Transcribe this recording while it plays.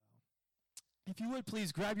If you would,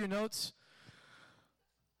 please grab your notes.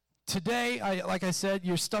 Today, like I said,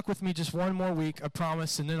 you're stuck with me just one more week, I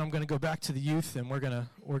promise, and then I'm going to go back to the youth, and we're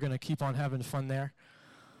gonna keep on having fun there.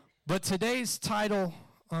 But today's title,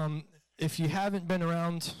 if you haven't been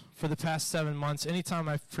around for the past 7 months, anytime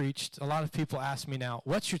I've preached, a lot of people ask me now,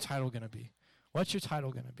 what's your title going to be? What's your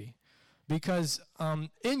title going to be? Because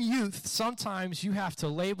in youth, sometimes you have to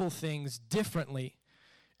label things differently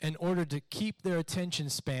in order to keep their attention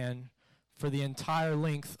span for the entire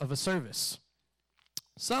length of a service.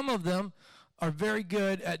 Some of them are very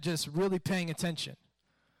good at just really paying attention.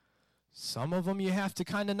 Some of them you have to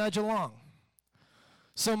kind of nudge along.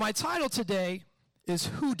 So my title today is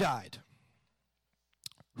Who Died?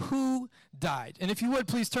 Who died? And if you would,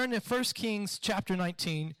 please turn to 1 Kings chapter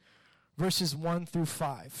 19, verses 1 through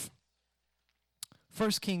 5. 1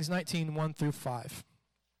 Kings 19, 1 through 5.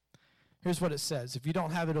 Here's what it says. If you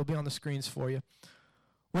don't have it, it'll be on the screens for you.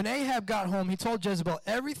 When Ahab got home, he told Jezebel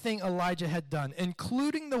everything Elijah had done,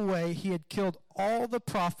 including the way he had killed all the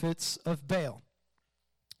prophets of Baal.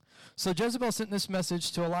 So Jezebel sent this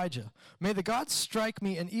message to Elijah. May the gods strike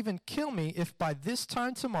me and even kill me if by this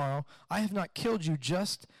time tomorrow I have not killed you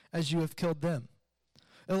just as you have killed them.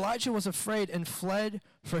 Elijah was afraid and fled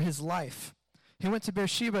for his life. He went to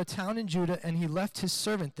Beersheba, a town in Judah, and he left his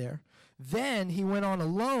servant there. Then he went on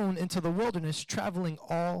alone into the wilderness, traveling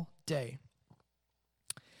all day.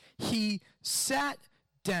 He sat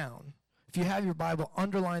down. If you have your Bible,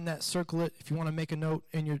 underline that, circle it. If you want to make a note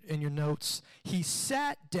in your notes. He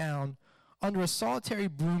sat down under a solitary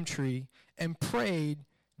broom tree and prayed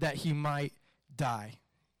that he might die.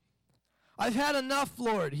 I've had enough,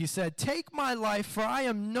 Lord, he said. Take my life, for I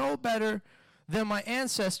am no better than my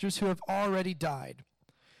ancestors who have already died.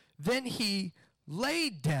 Then he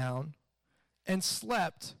laid down and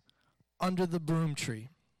slept under the broom tree.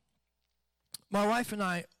 My wife and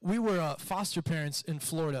I, we were foster parents in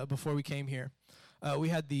Florida before we came here. We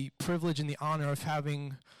had the privilege and the honor of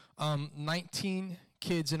having 19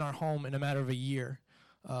 kids in our home in a matter of a year.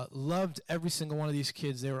 Loved every single one of these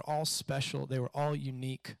kids. They were all special. They were all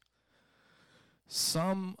unique.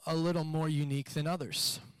 Some a little more unique than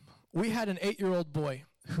others. We had an 8-year-old boy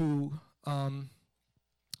who, have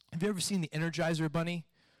you ever seen the Energizer Bunny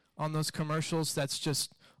on those commercials that's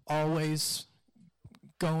just always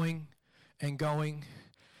going and going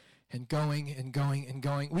and going and going and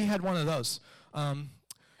going? We had one of those. And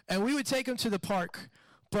we would take him to the park,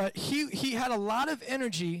 but he had a lot of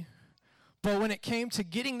energy, but when it came to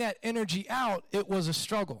getting that energy out, it was a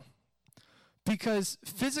struggle. Because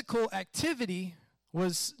physical activity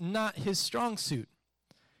was not his strong suit.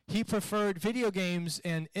 He preferred video games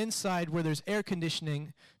and inside where there's air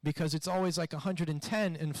conditioning because it's always like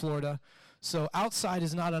 110 in Florida, so outside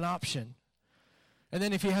is not an option. And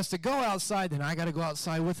then if he has to go outside, then I got to go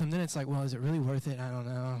outside with him. Then it's like, well, is it really worth it? I don't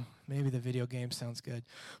know. Maybe the video game sounds good.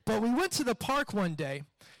 But we went to the park one day,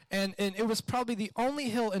 and it was probably the only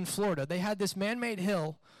hill in Florida. They had this man-made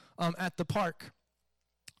hill at the park.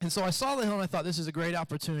 And so I saw the hill, and I thought, this is a great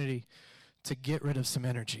opportunity to get rid of some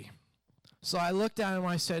energy. So I looked at him,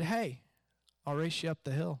 and I said, hey, I'll race you up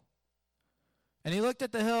the hill. And he looked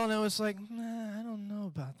at the hill, and it was like, nah, I don't know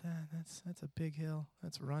about that. That's a big hill.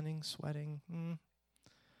 That's running, sweating.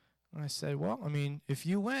 And I said, well, I mean, if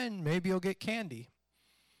you win, maybe you'll get candy.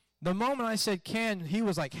 The moment I said can, he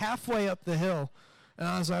was like halfway up the hill. And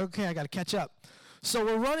I was like, okay, I got to catch up. So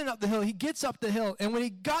we're running up the hill. He gets up the hill. And when he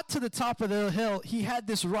got to the top of the hill, he had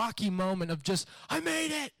this rocky moment of just, I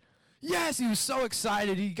made it. Yes, he was so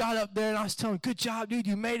excited. He got up there, and I was telling him, good job, dude.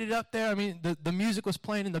 You made it up there. I mean, the music was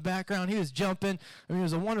playing in the background. He was jumping. I mean, it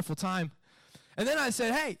was a wonderful time. And then I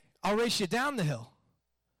said, hey, I'll race you down the hill.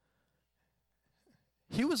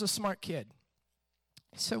 He was a smart kid.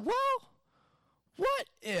 He said, well, what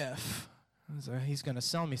if? He's going to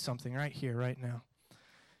sell me something right here, right now.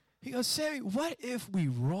 He goes, Sammy, what if we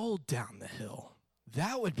rolled down the hill?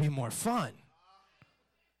 That would be more fun.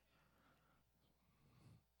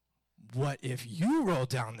 What if you roll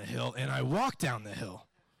down the hill and I walk down the hill?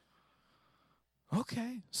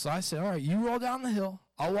 Okay. So I said, all right, you roll down the hill.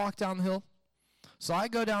 I'll walk down the hill. So I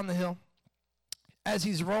go down the hill. As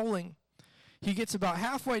he's rolling, he gets about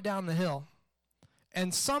halfway down the hill,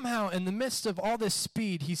 and somehow in the midst of all this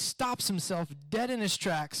speed, he stops himself dead in his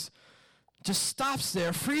tracks, just stops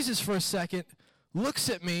there, freezes for a second,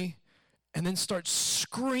 looks at me, and then starts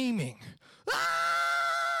screaming.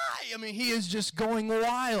 Ah! I mean, he is just going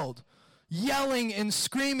wild, yelling and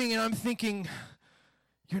screaming, and I'm thinking,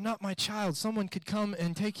 you're not my child. Someone could come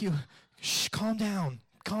and take you. Shh, calm down.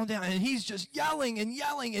 Calm down. And he's just yelling and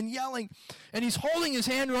yelling and yelling. And he's holding his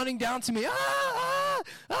hand running down to me. I'm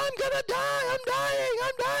going to die. I'm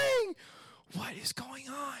dying. what is going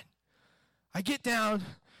on? I get down,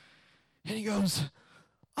 and he goes,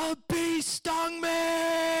 a bee stung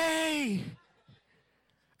me!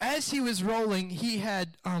 As he was rolling, he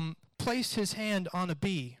had placed his hand on a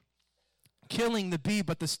bee, killing the bee,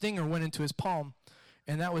 but the stinger went into his palm,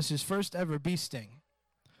 and that was his first ever bee sting.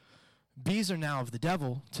 Bees are now of the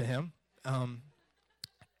devil to him.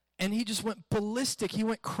 And he just went ballistic. He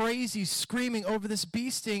went crazy, screaming over this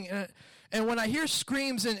bee sting. And when I hear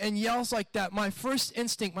screams and yells like that, my first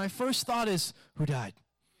instinct, my first thought is, who died?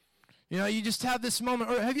 You know, you just have this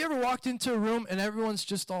moment. Or have you ever walked into a room and everyone's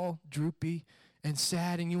just all droopy and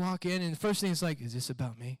sad, and you walk in, and the first thing is like, is this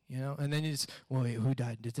about me? You know, and then you just, well, wait, who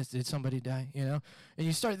died? Did somebody die? You know, and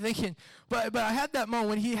you start thinking, but I had that moment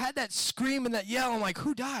when he had that scream and that yell. I'm like,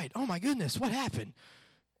 who died? Oh my goodness, what happened?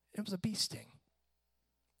 It was a bee sting.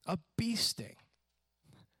 A bee sting.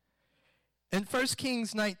 In 1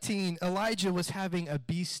 Kings 19, Elijah was having a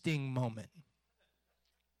bee sting moment.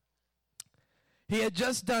 He had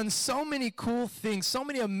just done so many cool things, so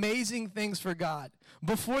many amazing things for God.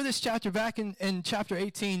 Before this chapter, back in chapter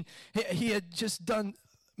 18, he had just done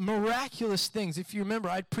miraculous things. If you remember,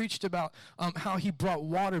 I preached about how he brought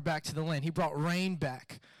water back to the land. He brought rain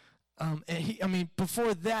back.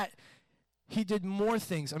 Before that, he did more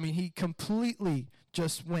things. I mean, he completely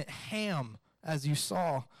just went ham, as you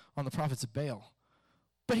saw on the prophets of Baal.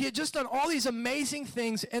 But he had just done all these amazing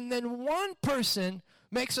things, and then one person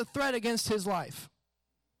makes a threat against his life.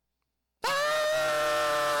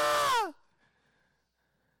 Ah!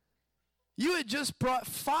 You had just brought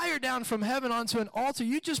fire down from heaven onto an altar.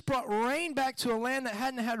 You just brought rain back to a land that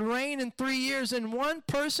hadn't had rain in 3 years, and one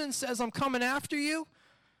person says, I'm coming after you,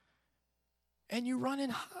 and you run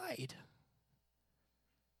and hide.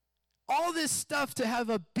 All this stuff to have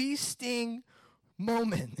a bee sting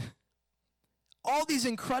moment. All these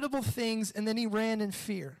incredible things, and then he ran in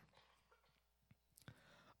fear.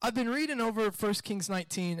 I've been reading over 1 Kings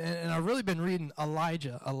 19, and I've really been reading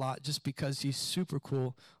Elijah a lot just because he's super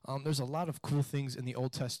cool. There's a lot of cool things in the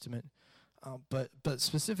Old Testament, but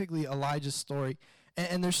specifically Elijah's story.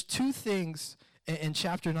 And there's two things in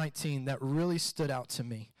chapter 19 that really stood out to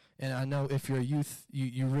me. And I know if you're a youth,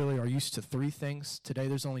 you really are used to three things. Today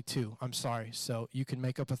there's only two. I'm sorry. So you can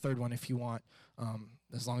make up a third one if you want,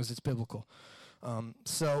 as long as it's biblical.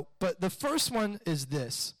 But the first one is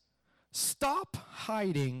this. Stop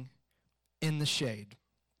hiding in the shade.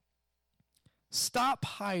 Stop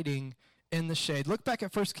hiding in the shade. Look back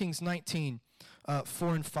at 1 Kings 19,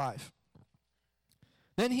 4 and 5.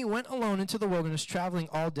 Then he went alone into the wilderness, traveling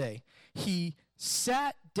all day. He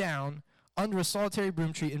sat down under a solitary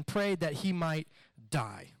broom tree and prayed that he might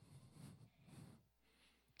die.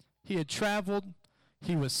 He had traveled.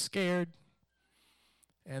 He was scared.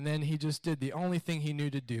 And then he just did the only thing he knew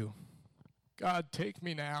to do. God, take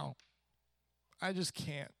me now. I just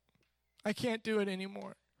can't. I can't do it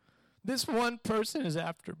anymore. This one person is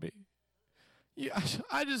after me.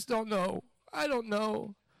 I just don't know. I don't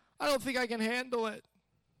know. I don't think I can handle it.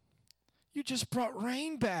 You just brought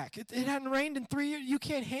rain back. It hadn't rained in 3 years. You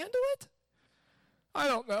can't handle it? I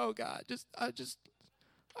don't know, God.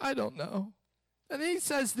 I don't know. And then he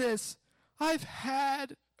says this, I've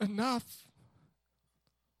had enough.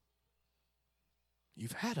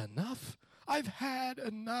 You've had enough? I've had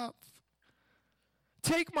enough.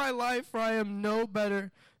 Take my life, for I am no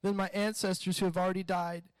better than my ancestors who have already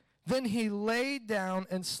died. Then he lay down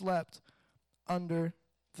and slept under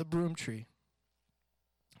the broom tree.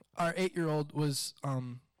 Our 8-year-old was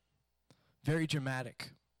very dramatic,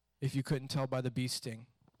 if you couldn't tell by the bee sting.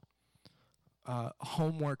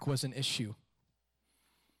 Homework was an issue.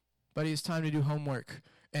 But it's time to do homework.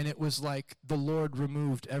 And it was like the Lord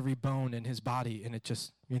removed every bone in his body, and it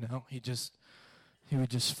just, he would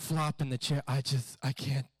just flop in the chair. I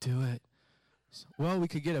can't do it. So, well, we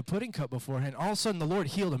could get a pudding cup beforehand. All of a sudden, the Lord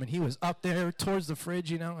healed him, and he was up there towards the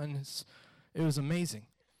fridge, and it was amazing.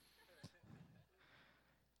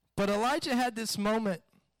 But Elijah had this moment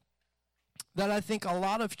that I think a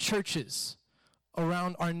lot of churches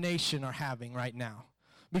around our nation are having right now.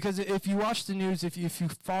 Because if you watch the news, if you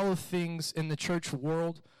follow things in the church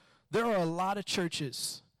world, there are a lot of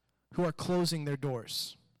churches who are closing their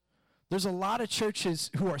doors. There's a lot of churches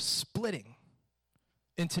who are splitting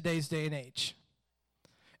in today's day and age.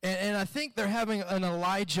 And I think they're having an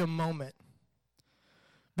Elijah moment.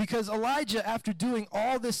 Because Elijah, after doing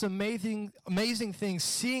all this amazing things,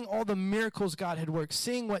 seeing all the miracles God had worked,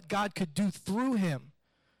 seeing what God could do through him,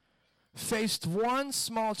 faced one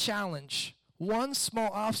small challenge, one small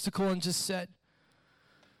obstacle, and just said,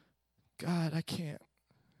 God, I can't.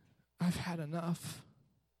 I've had enough.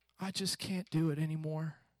 I just can't do it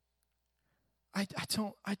anymore. I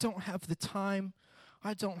don't have the time.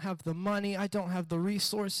 I don't have the money. I don't have the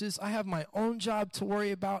resources. I have my own job to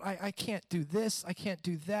worry about. I can't do this. I can't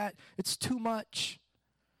do that. It's too much.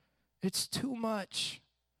 It's too much.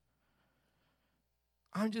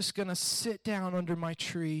 I'm just going to sit down under my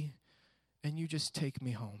tree and you just take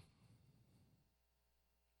me home.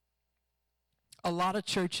 A lot of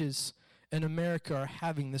churches in America are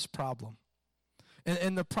having this problem.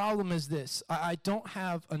 And the problem is this. I don't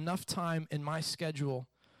have enough time in my schedule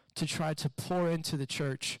to try to pour into the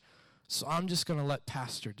church, so I'm just going to let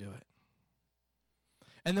pastor do it.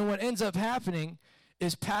 And then what ends up happening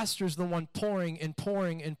is pastor's the one pouring and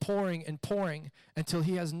pouring and pouring and pouring until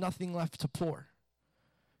he has nothing left to pour.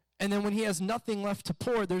 And then when he has nothing left to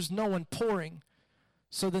pour, there's no one pouring.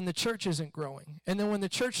 So then the church isn't growing. And then when the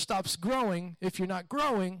church stops growing, if you're not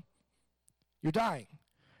growing, you're dying.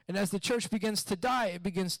 And as the church begins to die, it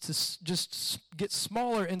begins to just get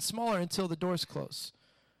smaller and smaller until the doors close.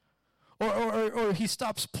 Or he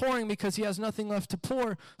stops pouring because he has nothing left to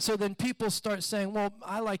pour. So then people start saying, well,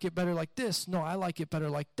 I like it better like this. No, I like it better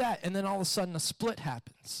like that. And then all of a sudden a split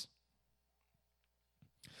happens.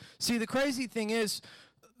 See, the crazy thing is,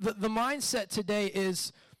 the mindset today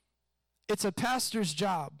is it's a pastor's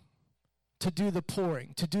job to do the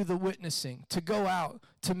pouring, to do the witnessing, to go out,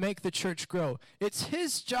 to make the church grow. It's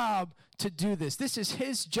his job to do this. This is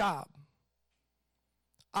his job.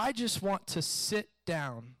 I just want to sit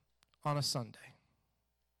down on a Sunday.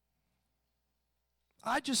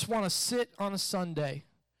 I just want to sit on a Sunday,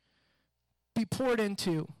 be poured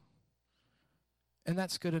into, and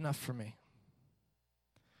that's good enough for me.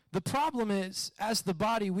 The problem is, as the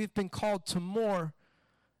body, we've been called to more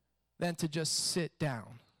than to just sit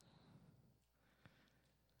down.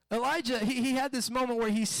 Elijah, he had this moment where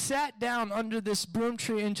he sat down under this broom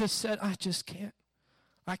tree and just said, I just can't.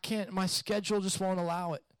 I can't. My schedule just won't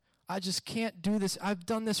allow it. I just can't do this. I've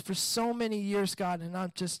done this for so many years, God, and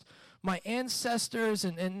I'm just, my ancestors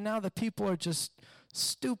and now the people are just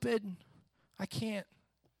stupid. I can't.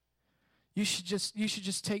 You should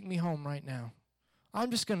just take me home right now. I'm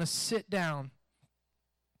just going to sit down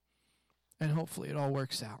and hopefully it all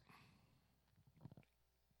works out.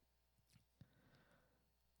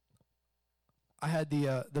 I had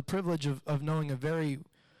the privilege of knowing a very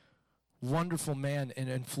wonderful man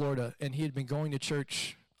in Florida, and he had been going to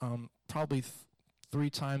church probably 3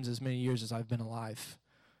 times as many years as I've been alive.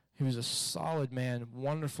 He was a solid man,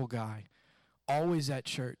 wonderful guy, always at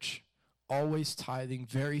church, always tithing,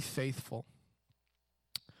 very faithful.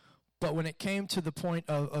 But when it came to the point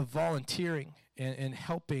of volunteering and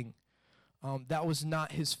helping, that was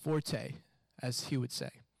not his forte, as he would say.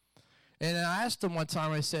 And I asked him one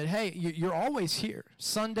time, I said, hey, you're always here.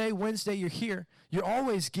 Sunday, Wednesday, you're here. You're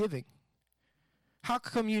always giving. How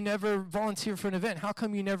come you never volunteer for an event? How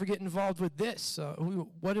come you never get involved with this?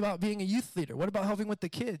 What about being a youth leader? What about helping with the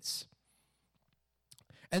kids?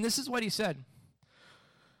 And this is what he said.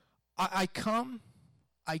 I come,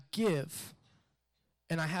 I give,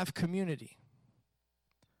 and I have community.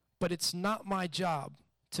 But it's not my job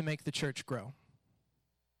to make the church grow.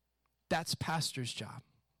 That's pastor's job.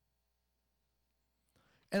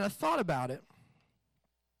 And I thought about it.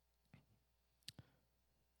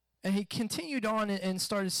 And he continued on and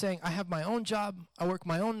started saying, I have my own job. I work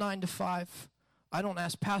my own 9 to 5. I don't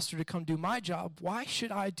ask pastor to come do my job. Why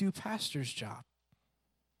should I do pastor's job?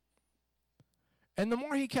 And the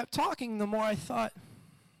more he kept talking, the more I thought,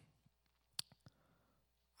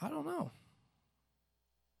 I don't know.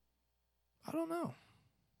 I don't know.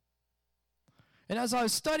 And as I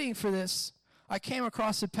was studying for this, I came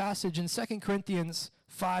across a passage in 2 Corinthians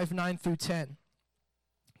 5, 9 through 10.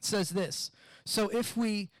 It says this, so if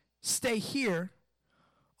we stay here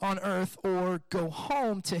on earth or go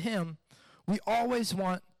home to him, we always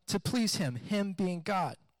want to please him, him being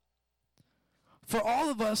God. For all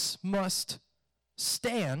of us must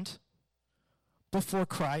stand before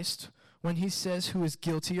Christ when he says who is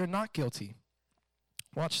guilty or not guilty.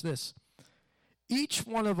 Watch this. Each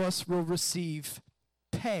one of us will receive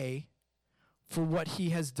pay for what he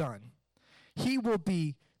has done. He will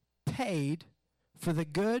be paid for the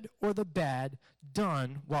good or the bad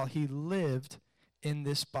done while he lived in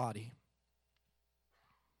this body.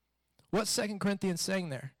 What's 2 Corinthians saying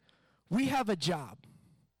there? We have a job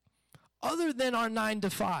other than our 9 to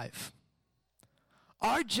 5.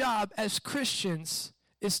 Our job as Christians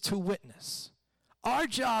is to witness. Our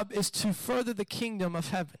job is to further the kingdom of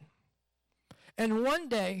heaven. And one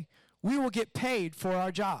day, we will get paid for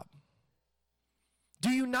our job. Do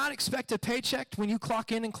you not expect a paycheck when you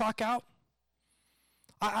clock in and clock out?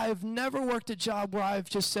 I've never worked a job where I've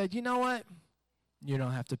just said, you know what? You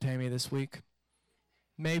don't have to pay me this week.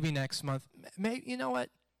 maybe next month. Maybe, you know what?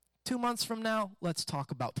 2 months from now, let's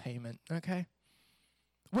talk about payment, okay?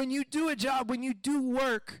 When you do a job, when you do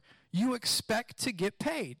work, you expect to get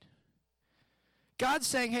paid. God's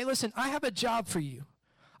saying, hey, listen, I have a job for you.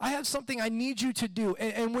 I have something I need you to do.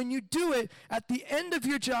 And when you do it, at the end of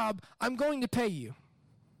your job, I'm going to pay you.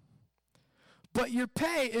 But your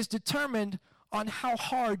pay is determined on how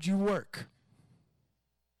hard you work.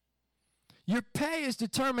 Your pay is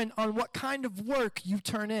determined on what kind of work you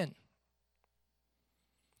turn in.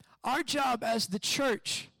 Our job as the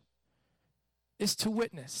church is to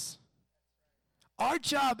witness. Our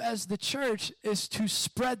job as the church is to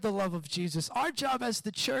spread the love of Jesus. Our job as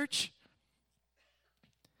the church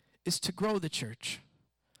is to grow the church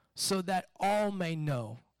so that all may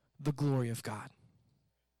know the glory of God.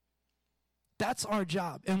 That's our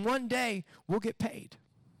job. And one day, we'll get paid.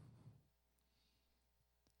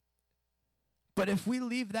 But if we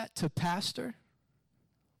leave that to pastor,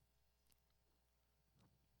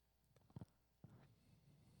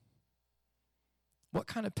 what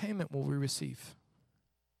kind of payment will we receive?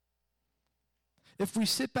 If we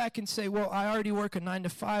sit back and say, well, I already work a 9 to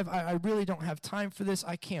 5, I really don't have time for this,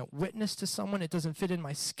 I can't witness to someone, it doesn't fit in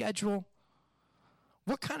my schedule,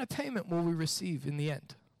 what kind of payment will we receive in the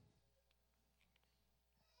end?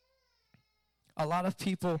 A lot of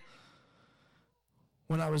people,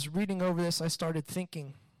 when I was reading over this, I started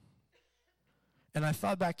thinking, and I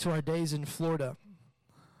thought back to our days in Florida.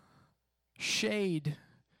 Shade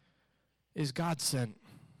is God sent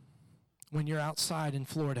when you're outside in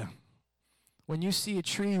Florida. When you see a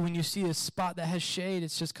tree, when you see a spot that has shade,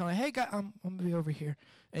 it's just kind of, hey, God, I'm going to be over here.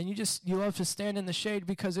 And you love to stand in the shade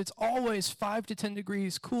because it's always 5 to 10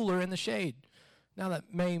 degrees cooler in the shade. Now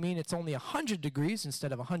that may mean it's only 100 degrees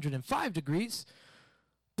instead of 105 degrees,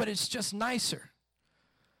 but it's just nicer.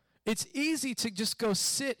 It's easy to just go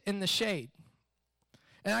sit in the shade.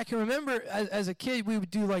 And I can remember as a kid, we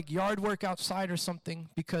would do like yard work outside or something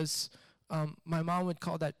because my mom would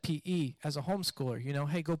call that PE as a homeschooler, you know,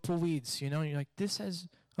 hey, go pull weeds, you know, and you're like, this has,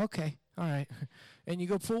 okay, all right. And you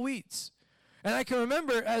go pull weeds. And I can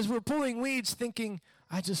remember as we're pulling weeds thinking,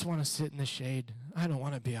 I just want to sit in the shade. I don't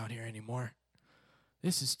want to be out here anymore.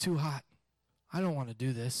 This is too hot. I don't want to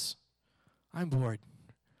do this. I'm bored.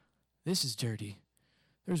 This is dirty.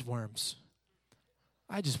 There's worms.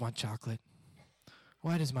 I just want chocolate.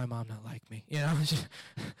 Why does my mom not like me? You know,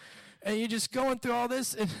 and you're just going through all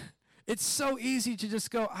this, and it's so easy to just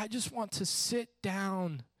go, I just want to sit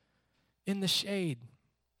down in the shade.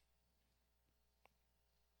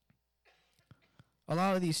 A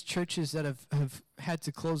lot of these churches that have had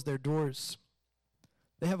to close their doors,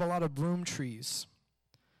 they have a lot of broom trees.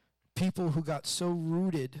 People who got so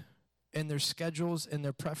rooted in their schedules and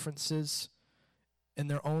their preferences in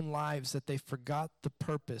their own lives that they forgot the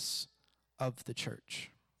purpose of the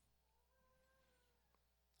church.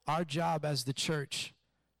 Our job as the church,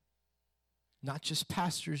 not just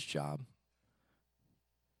pastor's job,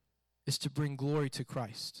 is to bring glory to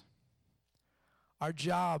Christ. Our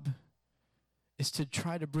job is to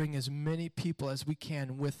try to bring as many people as we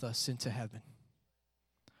can with us into heaven.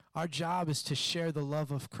 Our job is to share the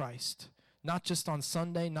love of Christ, not just on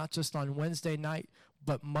Sunday, not just on Wednesday night,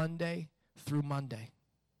 but Monday through Monday.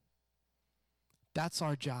 That's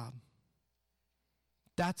our job.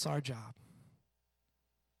 That's our job.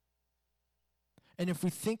 And if we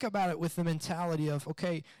think about it with the mentality of,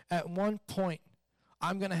 okay, at one point,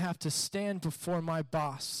 I'm going to have to stand before my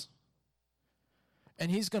boss,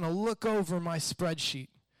 and he's going to look over my spreadsheet.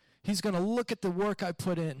 He's going to look at the work I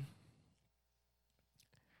put in,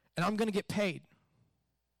 and I'm going to get paid.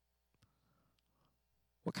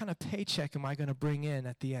 What kind of paycheck am I going to bring in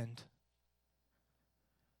at the end?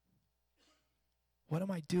 What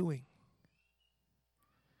am I doing?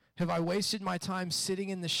 Have I wasted my time sitting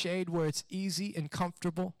in the shade where it's easy and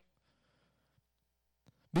comfortable?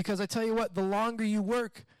 Because I tell you what, the longer you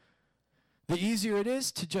work, the easier it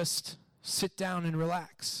is to just sit down and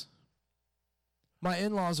relax. My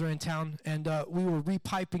in-laws are in town, and we were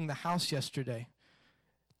repiping the house yesterday.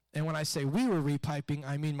 And when I say we were repiping,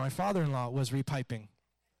 I mean my father-in-law was repiping.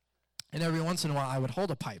 And every once in a while, I would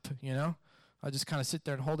hold a pipe, you know? I'd just kind of sit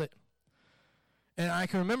there and hold it. And I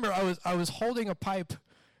can remember I was holding a pipe,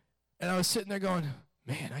 and I was sitting there going,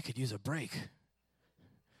 man, I could use a break.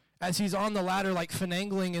 As he's on the ladder, like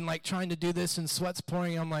finagling and like trying to do this, and sweat's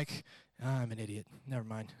pouring, I'm like, I'm an idiot. Never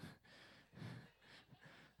mind.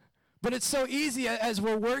 But it's so easy as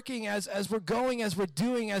we're working, as we're going, as we're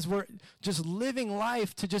doing, as we're just living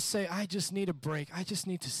life to just say, I just need a break. I just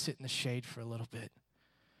need to sit in the shade for a little bit.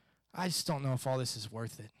 I just don't know if all this is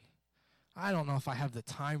worth it. I don't know if I have the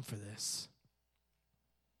time for this.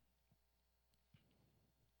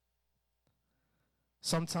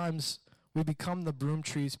 Sometimes we become the broom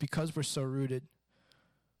trees because we're so rooted.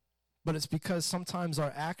 But it's because sometimes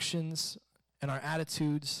our actions and our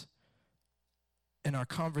attitudes and our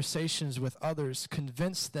conversations with others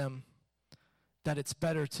convince them that it's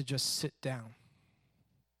better to just sit down.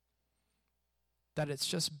 That it's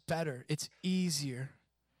just better. It's easier.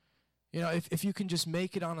 You know, if you can just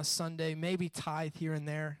make it on a Sunday, maybe tithe here and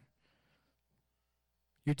there,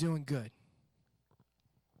 you're doing good.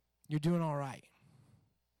 You're doing all right.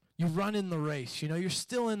 You run in the race. You know, you're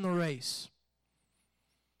still in the race.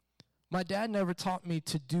 My dad never taught me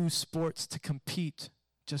to do sports to compete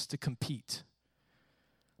just to compete.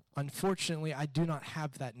 Unfortunately, I do not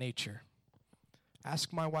have that nature.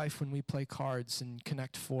 Ask my wife when we play cards and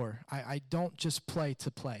Connect Four. I don't just play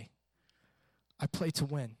to play. I play to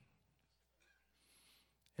win.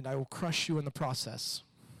 And I will crush you in the process.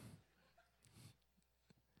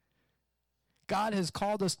 God has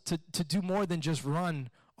called us to do more than just run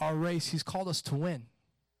our race. He's called us to win.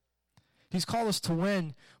 He's called us to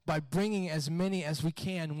win by bringing as many as we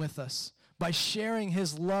can with us, by sharing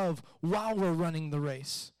his love while we're running the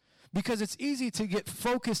race. Because it's easy to get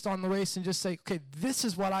focused on the race and just say, okay, this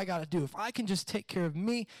is what I got to do. If I can just take care of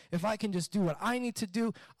me, if I can just do what I need to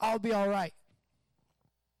do, I'll be all right.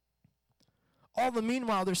 All the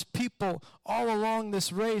meanwhile, there's people all along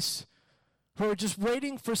this race who are just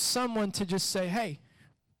waiting for someone to just say, hey,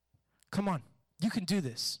 come on, you can do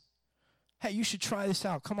this. Hey, you should try this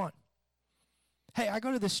out. Come on. Hey, I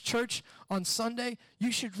go to this church on Sunday.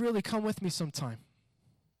 You should really come with me sometime.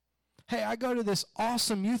 Hey, I go to this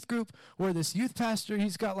awesome youth group where this youth pastor,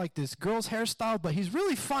 he's got like this girl's hairstyle, but he's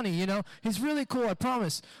really funny, you know. He's really cool, I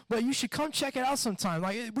promise. But you should come check it out sometime.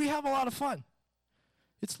 Like, we have a lot of fun.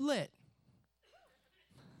 It's lit.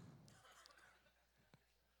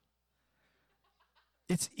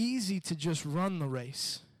 It's easy to just run the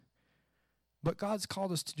race. But God's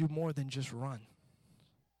called us to do more than just run.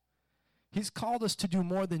 He's called us to do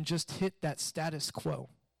more than just hit that status quo.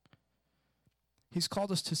 He's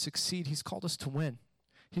called us to succeed. He's called us to win.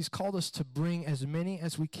 He's called us to bring as many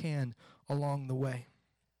as we can along the way.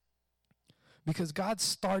 Because God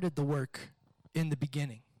started the work in the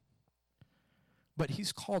beginning. But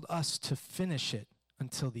he's called us to finish it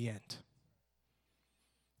until the end.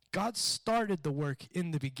 God started the work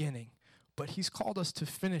in the beginning, but he's called us to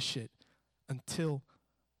finish it until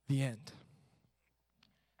the end.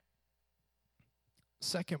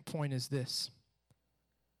 Second point is this.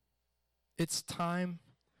 It's time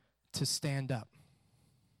to stand up.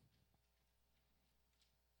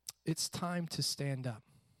 It's time to stand up.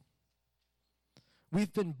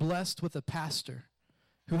 We've been blessed with a pastor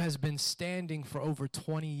who has been standing for over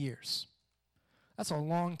 20 years. That's a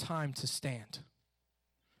long time to stand.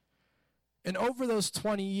 And over those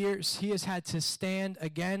 20 years, he has had to stand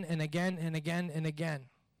again and again and again and again.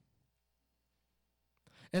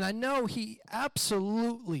 And I know he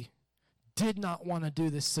absolutely did not want to do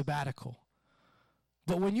this sabbatical.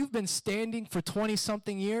 But when you've been standing for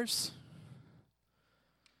 20-something years,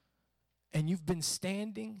 and you've been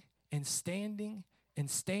standing and standing and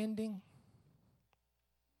standing,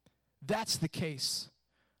 that's the case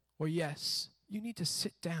where, yes, you need to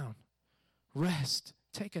sit down, rest,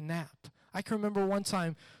 take a nap. I can remember one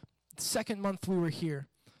time, the second month we were here,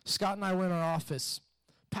 Scott and I were in our office.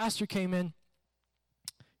 Pastor came in,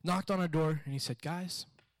 knocked on our door, and he said, guys,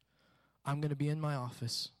 I'm going to be in my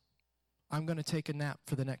office. I'm going to take a nap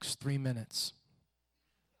for the next 3 minutes.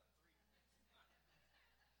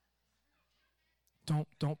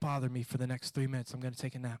 Don't bother me for the next 3 minutes. I'm going to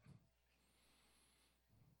take a nap.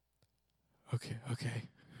 Okay.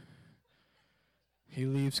 He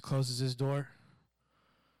leaves, closes his door.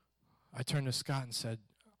 I turned to Scott and said,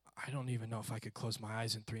 I don't even know if I could close my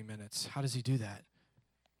eyes in 3 minutes. How does he do that?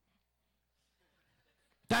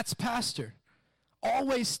 That's pastor.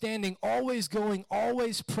 Always standing, always going,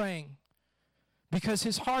 always praying. Because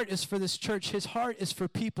his heart is for this church. His heart is for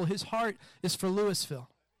people. His heart is for Louisville.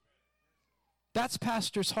 That's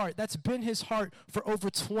pastor's heart. That's been his heart for over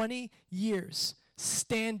 20 years,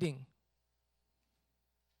 standing.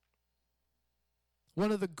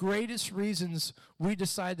 One of the greatest reasons we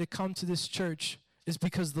decided to come to this church is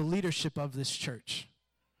because of the leadership of this church.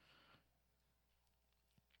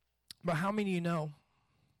 But how many of you know,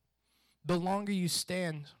 the longer you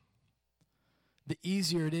stand, the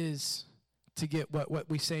easier it is to get what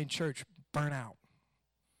we say in church, burn out.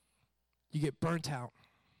 You get burnt out.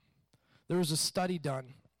 There was a study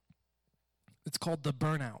done. It's called the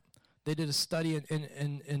burnout. They did a study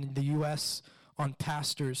in the U.S. on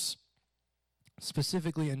pastors,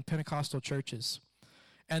 specifically in Pentecostal churches.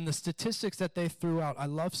 And the statistics that they threw out, I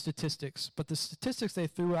love statistics, but the statistics they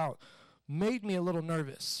threw out, made me a little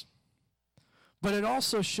nervous. But it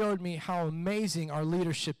also showed me how amazing our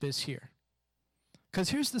leadership is here. Because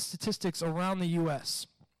here's the statistics around the U.S.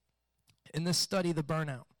 in this study, The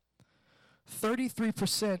Burnout.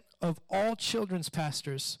 33% of all children's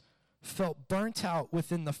pastors felt burnt out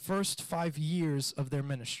within the first 5 years of their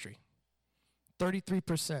ministry.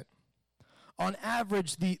 33%. On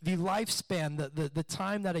average, the lifespan, the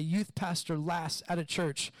time that a youth pastor lasts at a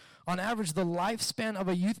church, on average, the lifespan of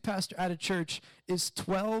a youth pastor at a church is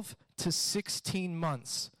 12 to 16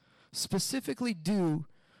 months, specifically due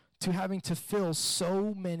to having to fill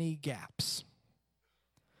so many gaps.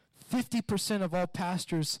 50% of all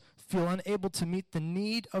pastors feel unable to meet the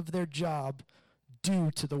need of their job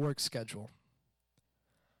due to the work schedule.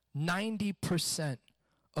 90%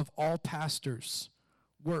 of all pastors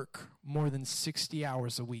work more than 60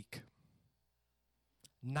 hours a week.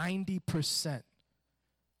 90%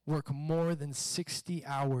 work more than 60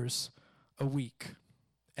 hours a week.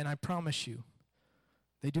 And I promise you,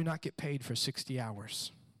 they do not get paid for 60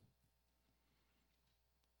 hours.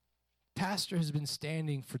 Pastor has been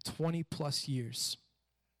standing for 20 plus years.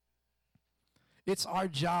 It's our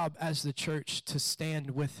job as the church to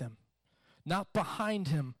stand with him, not behind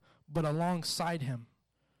him, but alongside him,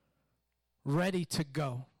 ready to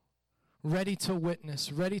go, ready to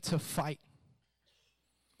witness, ready to fight.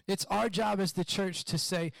 It's our job as the church to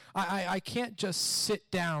say, I can't just sit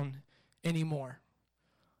down anymore.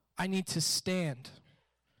 I need to stand.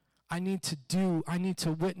 I need to do. I need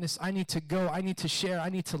to witness. I need to go. I need to share. I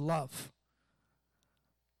need to love.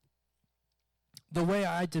 The way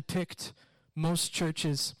I depict most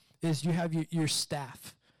churches is you have your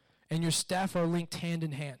staff, and your staff are linked hand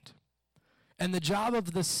in hand. And the job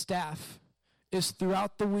of the staff is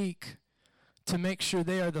throughout the week to make sure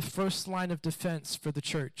they are the first line of defense for the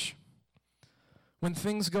church. When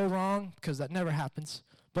things go wrong, because that never happens,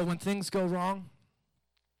 but when things go wrong,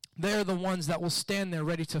 they're the ones that will stand there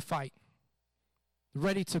ready to fight,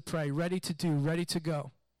 ready to pray, ready to do, ready to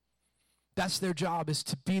go. That's their job, is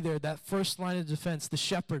to be there, that first line of defense, the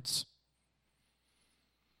shepherds.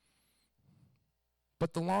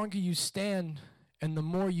 But the longer you stand and the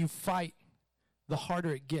more you fight, the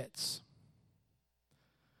harder it gets.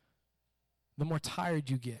 The more tired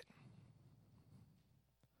you get.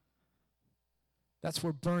 That's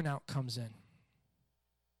where burnout comes in.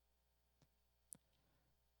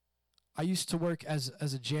 I used to work as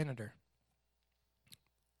a janitor.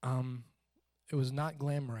 It was not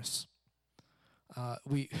glamorous.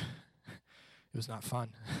 It was not fun.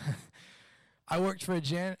 I worked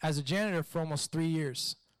as a janitor for almost 3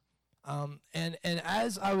 years. And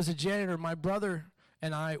as I was a janitor, my brother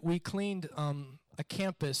and we cleaned a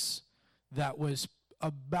campus that was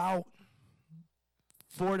about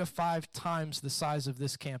 4 to 5 times the size of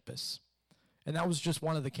this campus. And that was just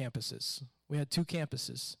one of the campuses. We had 2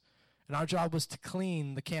 campuses. And our job was to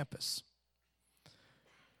clean the campus.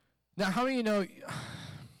 Now, how many of you know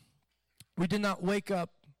we did not wake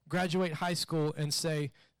up, graduate high school, and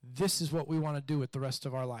say, this is what we want to do with the rest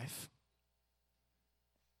of our life?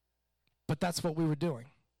 But that's what we were doing.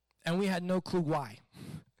 And we had no clue why,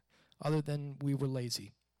 other than we were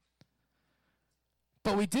lazy.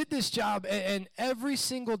 But we did this job, and every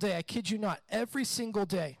single day, I kid you not, every single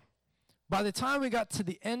day, by the time we got to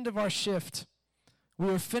the end of our shift, we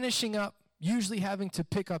were finishing up, usually having to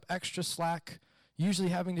pick up extra slack, usually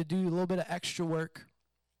having to do a little bit of extra work.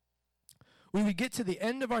 We would get to the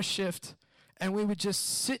end of our shift, and we would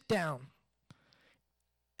just sit down.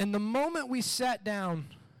 And the moment we sat down,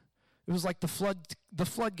 it was like the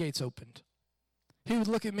floodgates opened. He would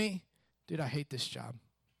look at me, dude, I hate this job.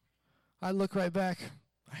 I'd look right back,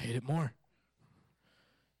 I hate it more.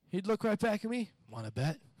 He'd look right back at me, want to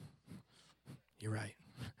bet? You're right.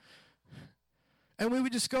 And we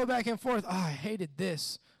would just go back and forth. Oh, I hated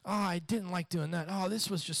this. Oh, I didn't like doing that. Oh,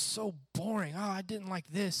 this was just so boring. Oh, I didn't like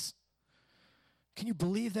this. Can you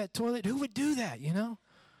believe that toilet? Who would do that, you know?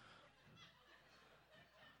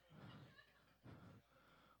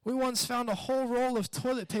 We once found a whole roll of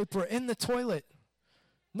toilet paper in the toilet.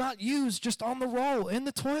 Not used, just on the roll, in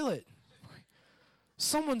the toilet.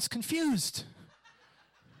 Someone's confused.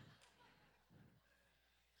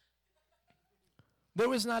 There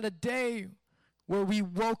was not a day where we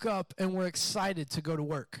woke up and were excited to go to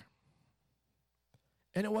work.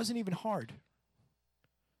 And it wasn't even hard.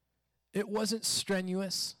 It wasn't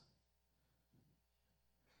strenuous.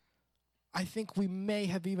 I think we may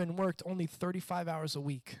have even worked only 35 hours a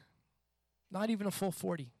week. Not even a full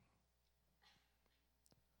 40.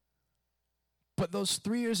 But those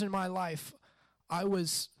 3 years in my life, I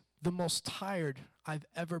was the most tired I've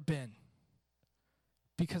ever been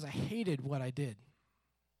because I hated what I did.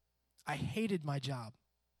 I hated my job.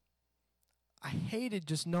 I hated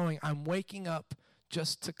just knowing I'm waking up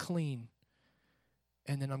just to clean,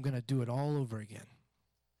 and then I'm going to do it all over again.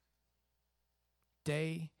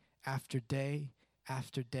 Day after day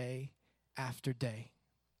after day after day.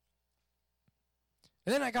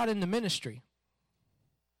 And then I got into ministry.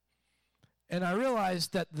 And I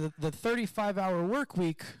realized that the 35-hour work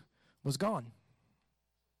week was gone.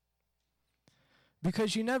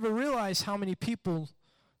 Because you never realize how many people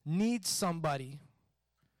need somebody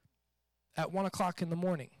at 1 o'clock in the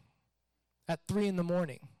morning, at 3 in the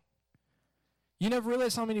morning. You never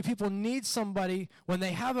realize how many people need somebody when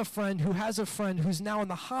they have a friend who has a friend who's now in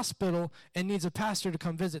the hospital and needs a pastor to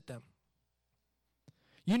come visit them.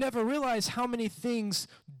 You never realize how many things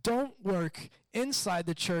don't work inside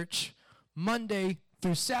the church Monday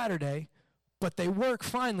through Saturday, but they work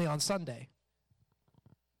finally on Sunday.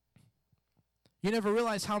 You never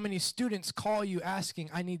realize how many students call you asking,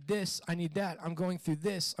 I need this, I need that, I'm going through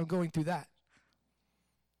this, I'm going through that.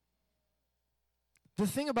 The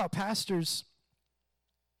thing about pastors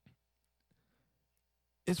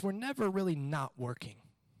is we're never really not working.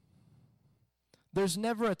 There's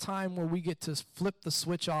never a time where we get to flip the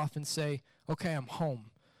switch off and say, okay, I'm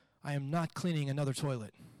home. I am not cleaning another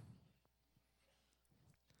toilet.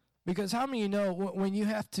 Because how many of you know when you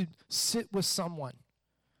have to sit with someone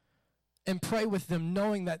and pray with them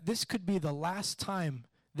knowing that this could be the last time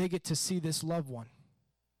they get to see this loved one,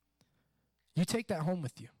 you take that home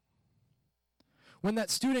with you. When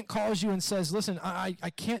that student calls you and says, listen, I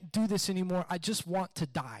can't do this anymore, I just want to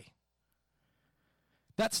die.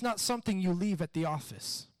 That's not something you leave at the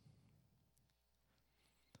office.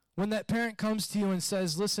 When that parent comes to you and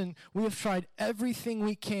says, listen, we have tried everything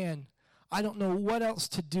we can, I don't know what else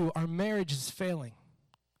to do, our marriage is failing.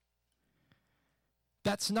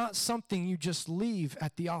 That's not something you just leave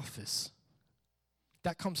at the office.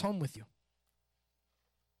 That comes home with you.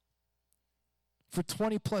 For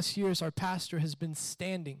 20 plus years, our pastor has been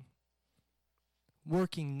standing,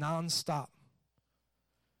 working nonstop,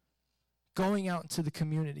 going out into the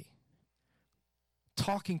community,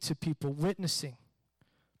 talking to people, witnessing,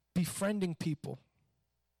 befriending people,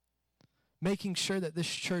 making sure that this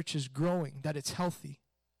church is growing, that it's healthy.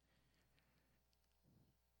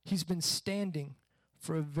 He's been standing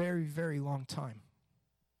for a very, very long time.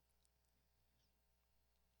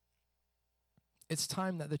 It's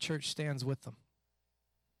time that the church stands with them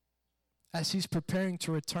as he's preparing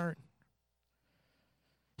to return.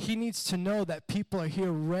 He needs to know that people are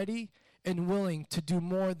here ready and willing to do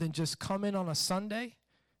more than just come in on a Sunday,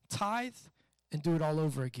 tithe, and do it all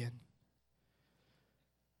over again.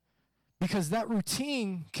 Because that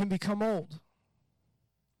routine can become old.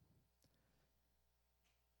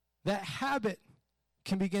 That habit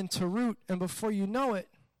can begin to root, and before you know it,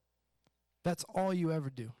 that's all you ever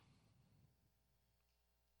do.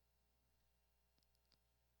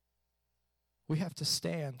 We have to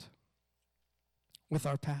stand with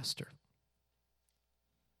our pastor.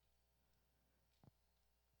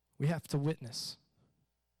 We have to witness.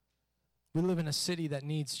 We live in a city that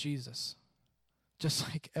needs Jesus. Just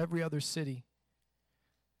like every other city,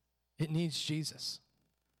 it needs Jesus.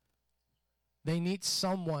 They need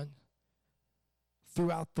someone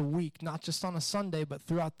throughout the week, not just on a Sunday, but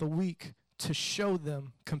throughout the week, to show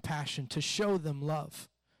them compassion, to show them love,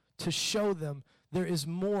 to show them there is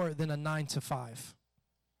more than a 9 to 5.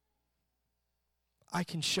 I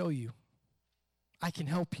can show you. I can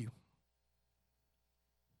help you.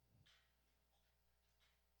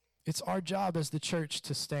 It's our job as the church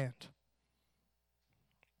to stand.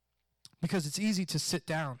 Because it's easy to sit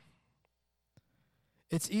down.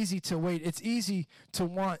 It's easy to wait. It's easy to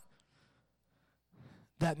want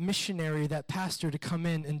that missionary, that pastor to come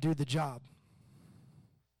in and do the job.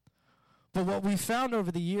 But what we've found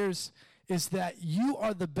over the years is that you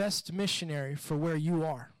are the best missionary for where you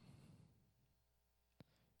are.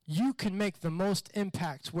 You can make the most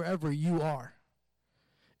impact wherever you are.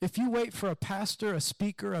 If you wait for a pastor, a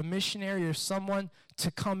speaker, a missionary, or someone to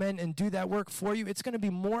come in and do that work for you, it's going to be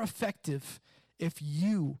more effective if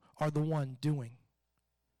you are the one doing.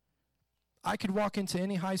 I could walk into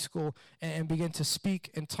any high school and begin to speak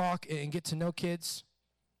and talk and get to know kids.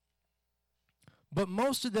 But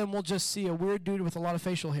most of them will just see a weird dude with a lot of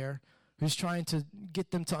facial hair who's trying to get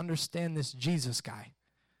them to understand this Jesus guy.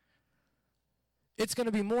 It's going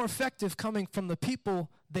to be more effective coming from the people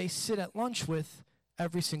they sit at lunch with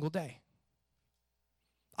every single day.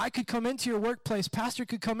 I could come into your workplace, pastor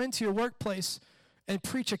could come into your workplace and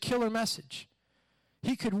preach a killer message.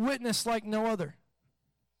 He could witness like no other.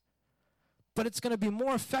 But it's going to be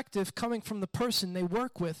more effective coming from the person they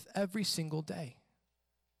work with every single day.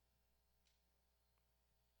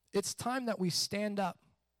 It's time that we stand up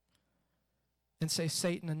and say,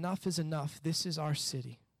 Satan, enough is enough. This is our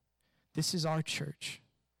city. This is our church.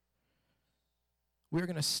 We're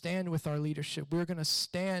going to stand with our leadership. We're going to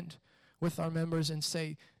stand with our members and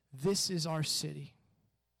say, this is our city.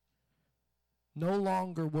 No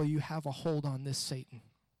longer will you have a hold on this, Satan.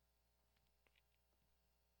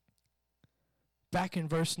 Back in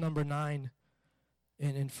verse number 9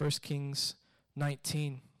 in 1 Kings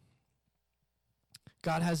 19,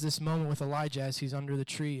 God has this moment with Elijah as he's under the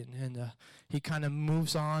tree, and he kind of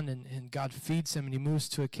moves on, and God feeds him, and he moves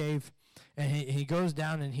to a cave, and he goes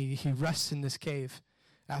down, and he rests in this cave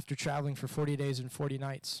after traveling for 40 days and 40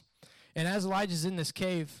 nights. And as Elijah's in this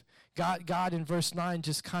cave, God in verse 9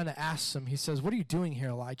 just kind of asks him, he says, what are you doing here,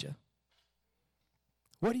 Elijah?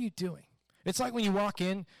 What are you doing? It's like when you walk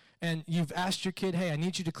in, and you've asked your kid, hey, I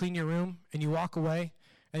need you to clean your room, and you walk away,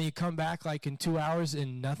 and you come back like in 2 hours,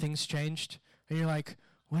 and nothing's changed. And you're like,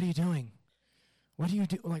 what are you doing? What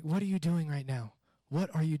are you doing right now? What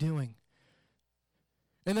are you doing?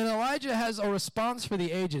 And then Elijah has a response for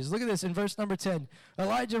the ages. Look at this in verse number 10.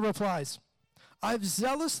 Elijah replies, I've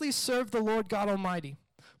zealously served the Lord God Almighty,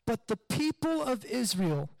 but the people of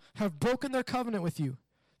Israel have broken their covenant with you.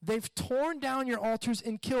 They've torn down your altars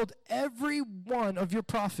and killed every one of your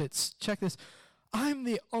prophets. Check this. I'm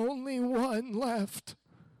the only one left.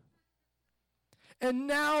 And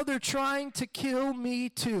now they're trying to kill me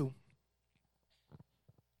too.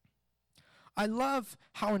 I love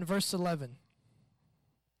how in verse 11,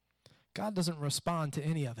 God doesn't respond to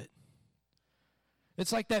any of it.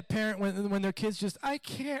 It's like that parent when their kids just, I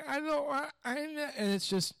can't, I don't want, and it's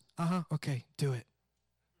just, okay, do it.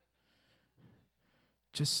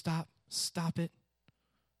 Just stop it.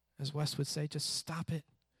 As Wes would say, just stop it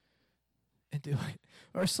and do it.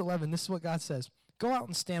 Verse 11, this is what God says. Go out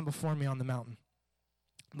and stand before me on the mountain.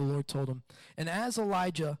 The Lord told him. And as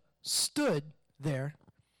Elijah stood there,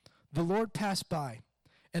 the Lord passed by,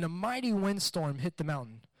 and a mighty windstorm hit the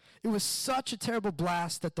mountain. It was such a terrible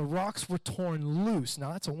blast that the rocks were torn loose.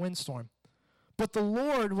 Now that's a windstorm. But the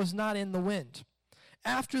Lord was not in the wind.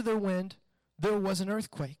 After the wind, there was an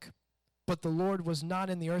earthquake. But the Lord was not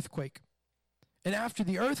in the earthquake. And after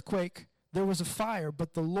the earthquake, there was a fire,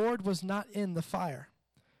 but the Lord was not in the fire.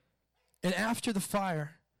 And after the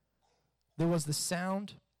fire, there was the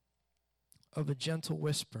sound of a gentle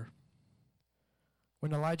whisper.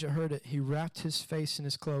 When Elijah heard it, he wrapped his face in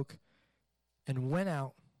his cloak and went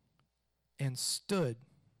out and stood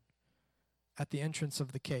at the entrance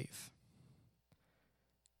of the cave.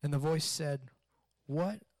 And the voice said,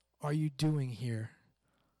 what are you doing here,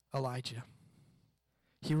 Elijah?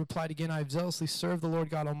 He replied again, I have zealously served the Lord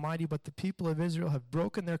God Almighty, but the people of Israel have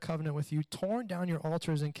broken their covenant with you, torn down your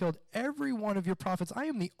altars, and killed every one of your prophets. I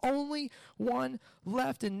am the only one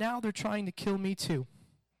left, and now they're trying to kill me too.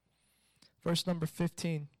 Verse number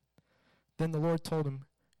 15. Then the Lord told him,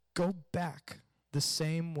 go back the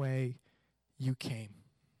same way you came.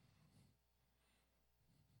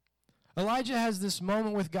 Elijah has this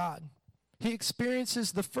moment with God. He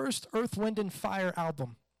experiences the first Earth, Wind, and Fire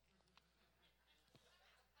album.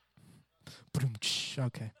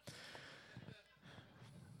 Okay.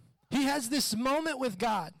 He has this moment with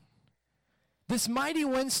God. This mighty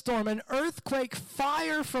windstorm, an earthquake,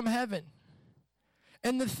 fire from heaven.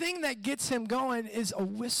 And the thing that gets him going is a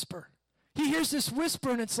whisper. He hears this whisper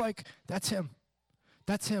and it's like, that's him.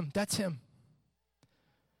 That's him. That's him.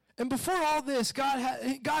 And before all this, God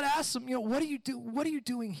asks him, what are you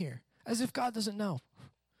doing here? As if God doesn't know.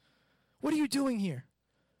 What are you doing here?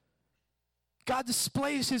 God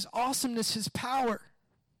displays his awesomeness, his power.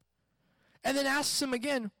 And then asks him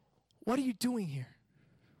again, what are you doing here?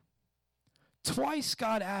 Twice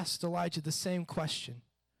God asked Elijah the same question.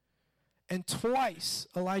 And twice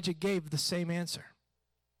Elijah gave the same answer.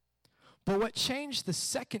 But what changed the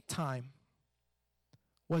second time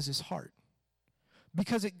was his heart.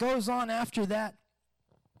 Because it goes on after that.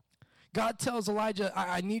 God tells Elijah,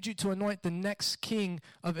 I need you to anoint the next king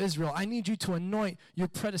of Israel. I need you to anoint your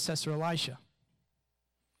predecessor, Elisha.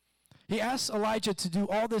 He asks Elijah to do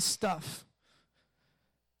all this stuff.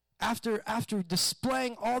 After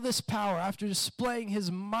displaying all this power, after displaying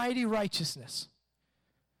his mighty righteousness,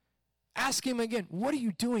 ask him again, what are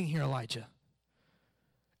you doing here, Elijah?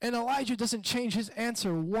 And Elijah doesn't change his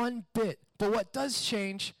answer one bit. But what does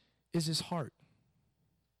change is his heart.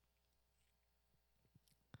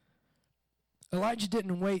 Elijah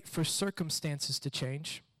didn't wait for circumstances to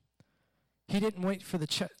change. He didn't wait for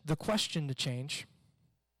the question to change.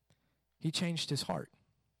 He changed his heart.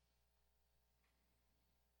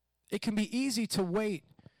 It can be easy to wait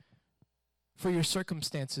for your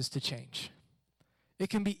circumstances to change. It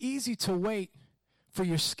can be easy to wait for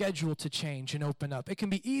your schedule to change and open up. It can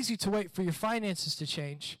be easy to wait for your finances to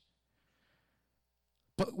change.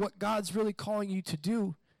 But what God's really calling you to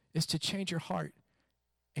do is to change your heart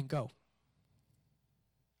and go.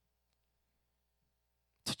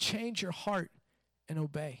 To change your heart and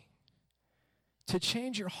obey. To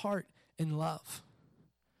change your heart and love.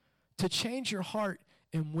 To change your heart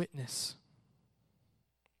and witness.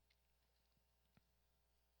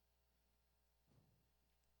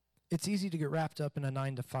 It's easy to get wrapped up in a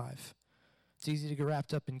 9 to 5. It's easy to get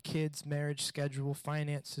wrapped up in kids, marriage, schedule,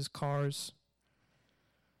 finances, cars,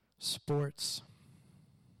 sports.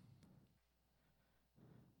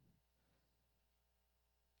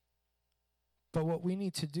 But what we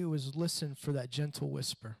need to do is listen for that gentle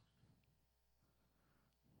whisper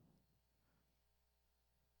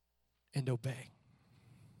and obey.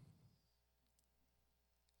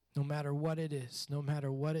 No matter what it is, no matter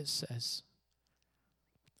what it says,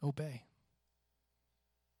 obey.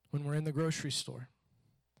 When we're in the grocery store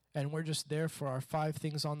and we're just there for our 5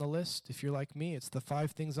 things on the list, if you're like me, it's the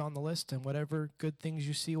 5 things on the list and whatever good things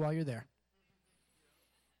you see while you're there.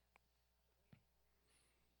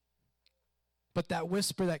 But that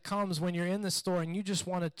whisper that comes when you're in the store and you just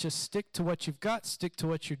want to just stick to what you've got, stick to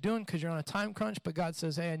what you're doing because you're on a time crunch, but God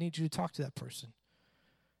says, hey, I need you to talk to that person.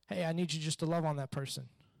 Hey, I need you just to love on that person.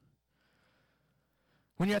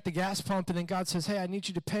 When you're at the gas pump and then God says, hey, I need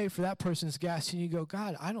you to pay for that person's gas, and you go,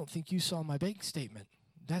 God, I don't think you saw my bank statement.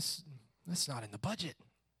 That's not in the budget.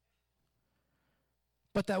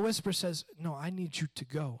 But that whisper says, no, I need you to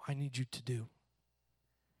go. I need you to do.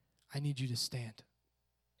 I need you to stand.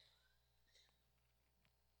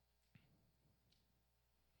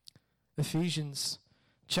 Ephesians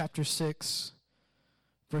chapter 6,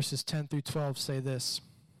 verses 10 through 12 say this.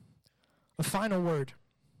 A final word.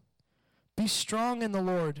 Be strong in the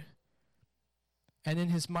Lord and in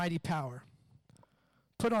his mighty power.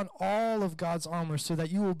 Put on all of God's armor so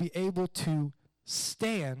that you will be able to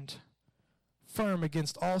stand firm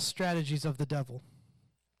against all strategies of the devil.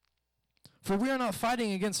 For we are not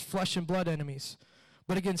fighting against flesh and blood enemies,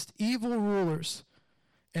 but against evil rulers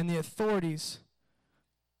and the authorities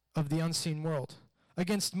of the unseen world,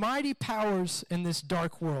 against mighty powers in this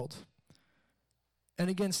dark world, and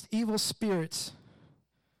against evil spirits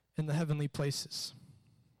in the heavenly places.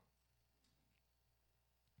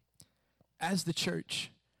 As the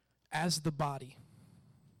church, as the body,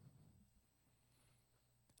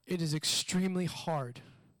 it is extremely hard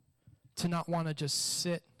to not want to just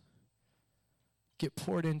sit, get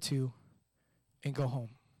poured into, and go home.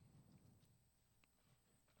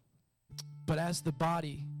 But as the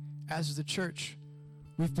body, as the church,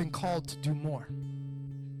 we've been called to do more.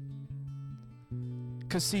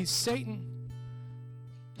 Because see, Satan,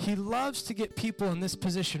 he loves to get people in this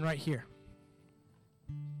position right here.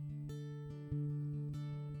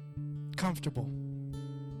 Comfortable,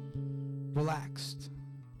 relaxed,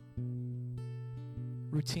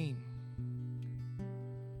 routine.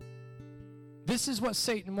 This is what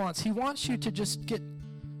Satan wants. He wants you to just get,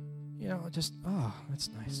 that's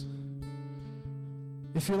nice.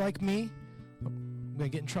 If you're like me, I'm going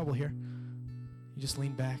to get in trouble here. You just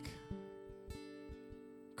lean back.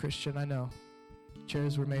 Christian, I know.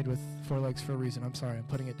 Chairs were made with 4 legs for a reason. I'm sorry, I'm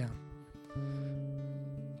putting it down.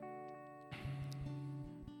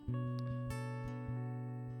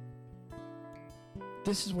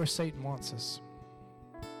 This is where Satan wants us.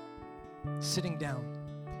 Sitting down.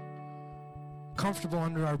 Comfortable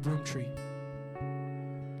under our broom tree.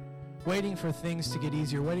 Waiting for things to get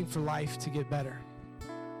easier. Waiting for life to get better.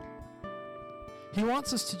 He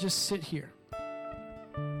wants us to just sit here.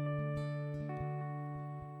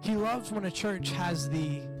 He loves when a church has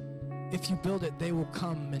the, if you build it, they will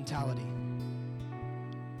come mentality.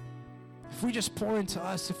 If we just pour into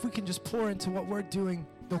us, if we can just pour into what we're doing,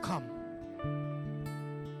 they'll come.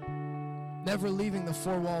 Never leaving the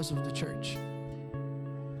 4 walls of the church.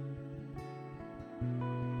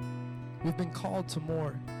 We've been called to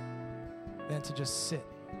more than to just sit.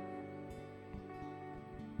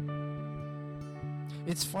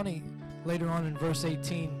 It's funny, later on in verse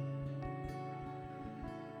 18,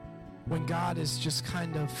 when God is just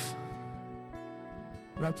kind of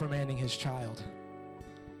reprimanding his child.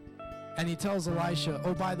 And he tells Elisha,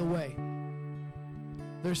 oh, by the way,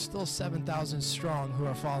 there's still 7,000 strong who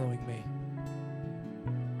are following me.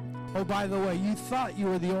 Oh, by the way, you thought you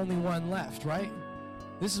were the only one left, right?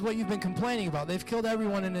 This is what you've been complaining about. They've killed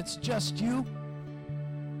everyone and it's just you.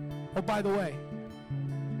 Oh, by the way,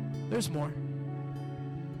 there's more.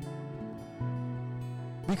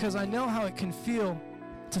 Because I know how it can feel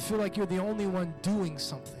to feel like you're the only one doing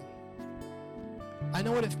something. I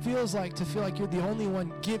know what it feels like to feel like you're the only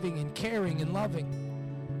one giving and caring and loving.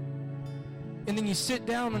 And then you sit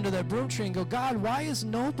down under that broom tree and go, God, why is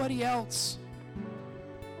nobody else?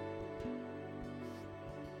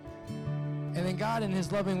 And then God in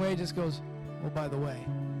his loving way just goes, oh, by the way,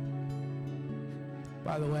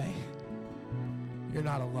 you're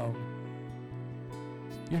not alone.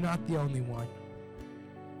 You're not the only one.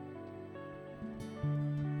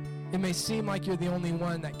 It may seem like you're the only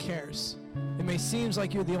one that cares. It may seem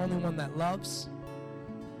like you're the only one that loves.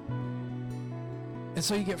 And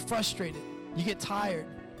so you get frustrated. You get tired.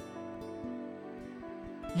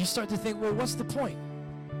 You start to think, well, what's the point?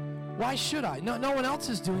 Why should I? No one else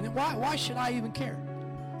is doing it. Why should I even care?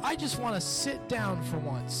 I just want to sit down for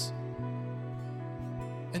once.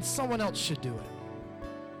 And someone else should do it.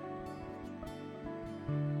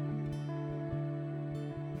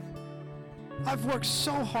 I've worked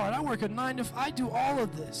so hard. I work a 9 to 5. I do all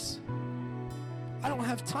of this. I don't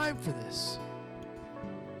have time for this.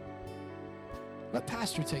 Let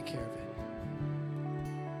pastor take care of it.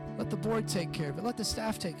 Let the board take care of it. Let the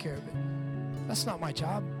staff take care of it. That's not my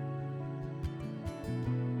job.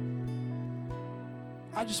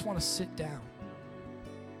 I just want to sit down.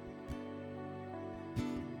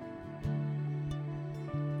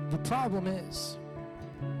 The problem is,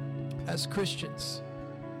 as Christians,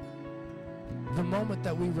 the moment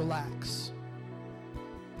that we relax,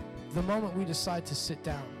 the moment we decide to sit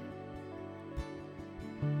down,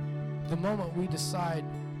 the moment we decide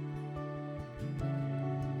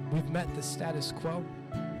we've met the status quo,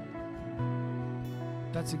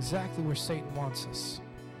 that's exactly where Satan wants us.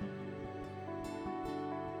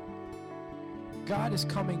 God is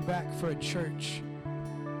coming back for a church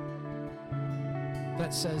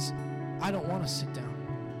that says, I don't want to sit down.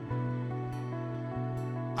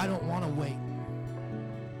 I don't want to wait.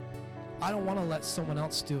 I don't want to let someone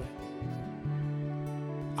else do it.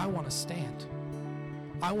 I want to stand.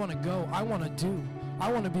 I want to go. I want to do.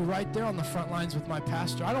 I want to be right there on the front lines with my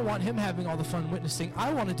pastor. I don't want him having all the fun witnessing.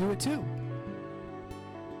 I want to do it too.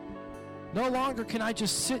 No longer can I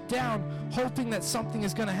just sit down hoping that something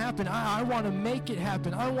is going to happen. I want to make it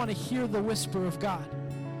happen. I want to hear the whisper of God.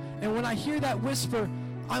 And when I hear that whisper,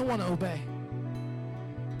 I want to obey.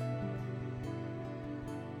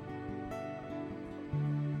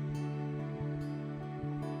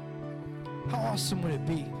 How awesome would it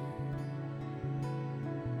be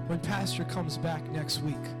when Pastor comes back next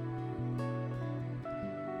week?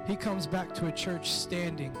 He comes back to a church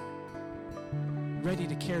standing, ready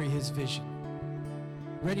to carry his vision,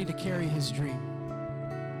 ready to carry his dream,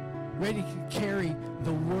 ready to carry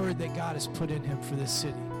the word that God has put in him for this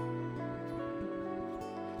city.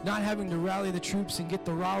 Not having to rally the troops and get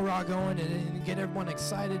the rah-rah going and get everyone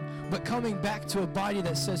excited, but coming back to a body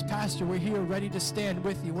that says, Pastor, we're here ready to stand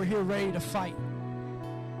with you. We're here ready to fight.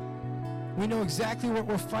 We know exactly what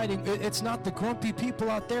we're fighting. It's not the grumpy people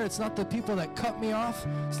out there. It's not the people that cut me off.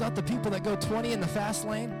 It's not the people that go 20 in the fast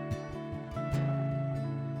lane.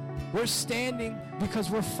 We're standing because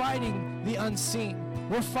we're fighting the unseen.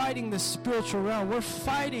 We're fighting the spiritual realm. We're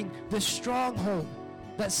fighting the stronghold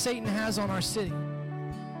that Satan has on our city.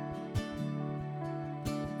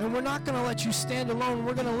 And we're not going to let you stand alone.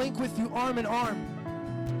 We're going to link with you arm in arm.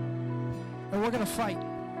 And we're going to fight.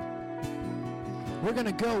 We're going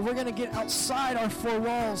to go. We're going to get outside our four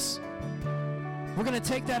walls. We're going to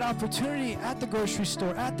take that opportunity at the grocery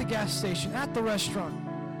store, at the gas station, at the restaurant.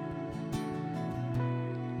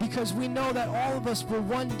 Because we know that all of us will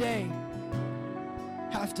one day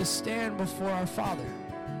have to stand before our Father.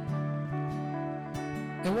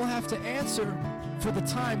 And we'll have to answer for the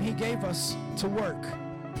time He gave us to work.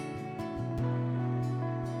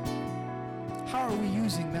 How are we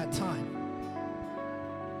using that time?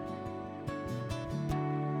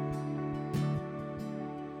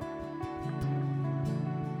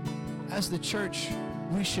 As the church,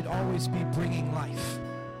 we should always be bringing life.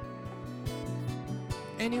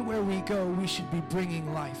 Anywhere we go, we should be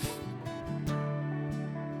bringing life.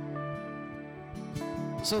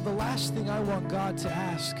 So the last thing I want God to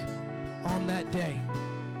ask on that day,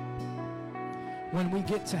 when we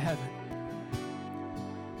get to heaven,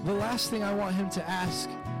 the last thing I want Him to ask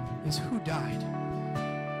is, who died?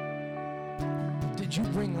 Did you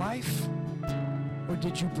bring life or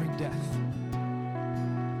did you bring death?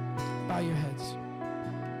 Bow your heads.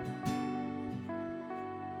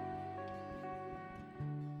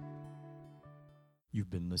 You've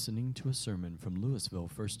been listening to a sermon from Louisville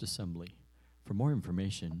First Assembly. For more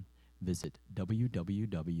information, visit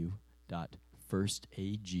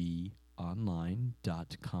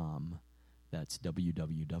www.firstagonline.com. That's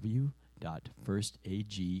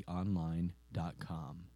www.firstagonline.com.